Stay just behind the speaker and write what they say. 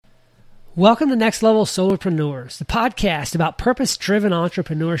Welcome to Next Level Solopreneurs, the podcast about purpose-driven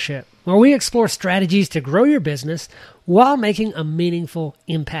entrepreneurship, where we explore strategies to grow your business while making a meaningful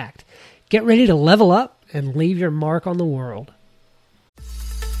impact. Get ready to level up and leave your mark on the world.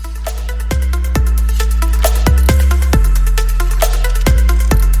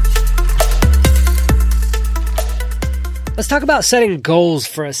 Let's talk about setting goals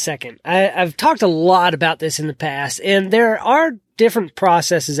for a second. I've talked a lot about this in the past, and there are different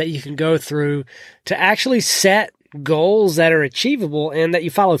processes that you can go through to actually set goals that are achievable and that you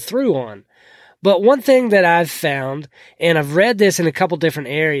follow through on. But one thing that I've found, and I've read this in a couple different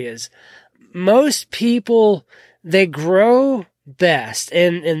areas, most people, they grow best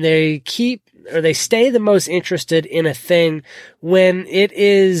and they stay the most interested in a thing when it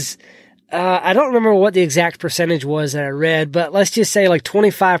is I don't remember what the exact percentage was that I read, but let's just say like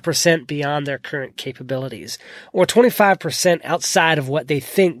 25% beyond their current capabilities, or 25% outside of what they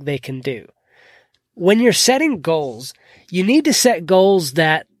think they can do. When you're setting goals, you need to set goals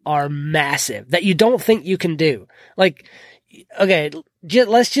that are massive, that you don't think you can do. Like, okay,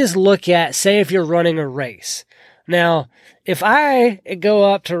 let's just look at, say if you're running a race. Now, if I go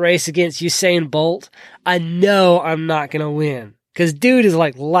up to race against Usain Bolt, I know I'm not going to win, because dude is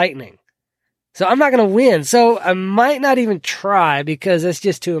like lightning. So I'm not going to win. So I might not even try because it's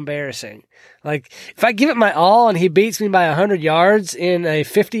just too embarrassing. Like if I give it my all and he beats me by 100 yards in a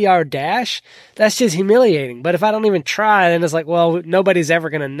 50-yard dash, that's just humiliating. But if I don't even try, then it's like, well, nobody's ever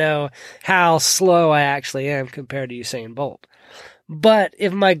going to know how slow I actually am compared to Usain Bolt. But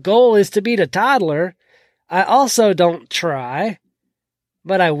if my goal is to beat a toddler, I also don't try,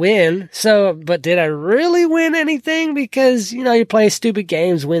 but I win. But did I really win anything? Because, you play stupid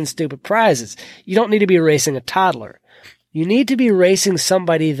games, win stupid prizes. You don't need to be racing a toddler. You need to be racing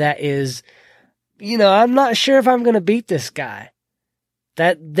somebody that is, I'm not sure if I'm going to beat this guy.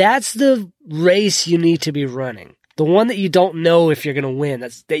 That's the race you need to be running. The one that you don't know if you're going to win.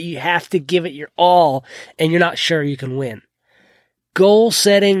 That you have to give it your all and you're not sure you can win. Goal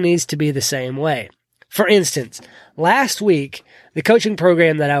setting needs to be the same way. For instance, last week, the coaching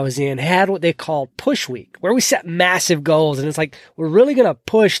program that I was in had what they call push week, where we set massive goals. And it's like, we're really going to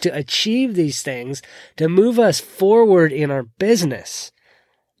push to achieve these things to move us forward in our business.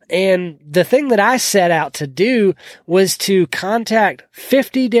 And the thing that I set out to do was to contact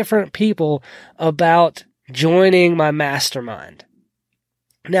 50 different people about joining my mastermind.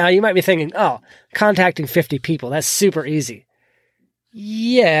 Now, you might be thinking, contacting 50 people, that's super easy.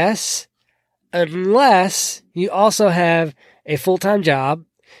 Yes, unless you also have a full-time job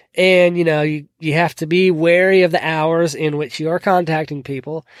and, you have to be wary of the hours in which you are contacting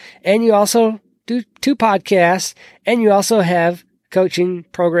people. And you also do 2 podcasts, and you also have coaching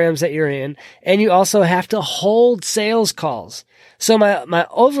programs that you're in, and you also have to hold sales calls. So my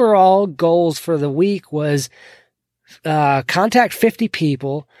overall goals for the week was contact 50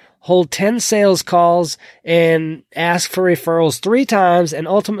 people, hold 10 sales calls, and ask for referrals 3 times, and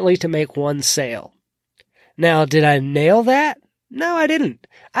ultimately to make 1 sale. Now, did I nail that? No, I didn't.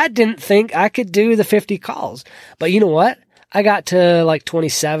 I didn't think I could do the 50 calls. But you know what? I got to like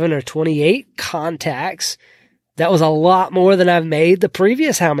 27 or 28 contacts. That was a lot more than I've made the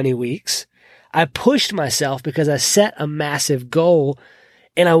previous how many weeks. I pushed myself because I set a massive goal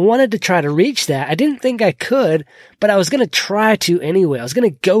and I wanted to try to reach that. I didn't think I could, but I was going to try to anyway. I was going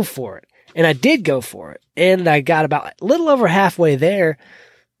to go for it. And I did go for it. And I got about a little over halfway there.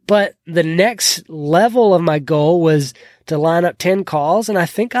 But the next level of my goal was to line up 10 calls. And I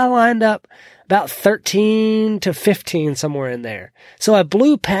think I lined up about 13 to 15 somewhere in there. So I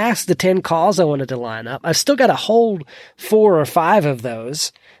blew past the 10 calls I wanted to line up. I've still got to hold 4 or 5 of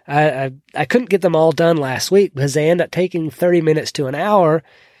those. I couldn't get them all done last week because they end up taking 30 minutes to an hour,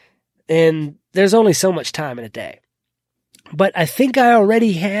 and there's only so much time in a day. But I think I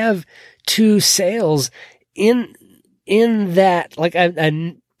already have 2 sales in that. Like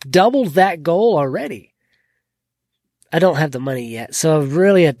I doubled that goal already. I don't have the money yet, so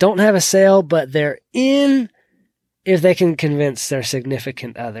really I don't have a sale, but they're in if they can convince their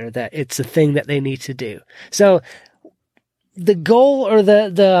significant other that it's a thing that they need to do. So the goal or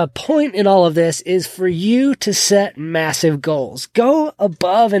the point in all of this is for you to set massive goals. Go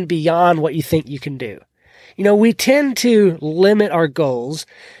above and beyond what you think you can do. We tend to limit our goals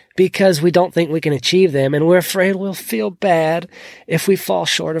because we don't think we can achieve them, and we're afraid we'll feel bad if we fall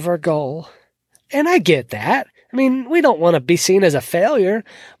short of our goal. And I get that. I mean, we don't want to be seen as a failure,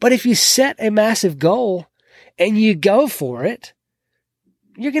 but if you set a massive goal and you go for it,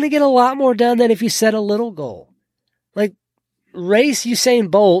 you're going to get a lot more done than if you set a little goal. Like, race Usain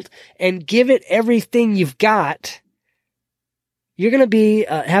Bolt and give it everything you've got, you're going to be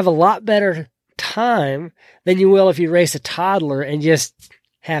have a lot better time than you will if you race a toddler and just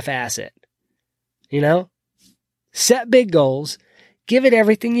half-ass it. You know? Set big goals. Give it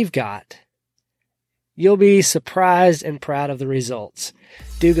everything you've got. You'll be surprised and proud of the results.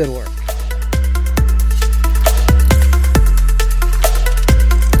 Do good work.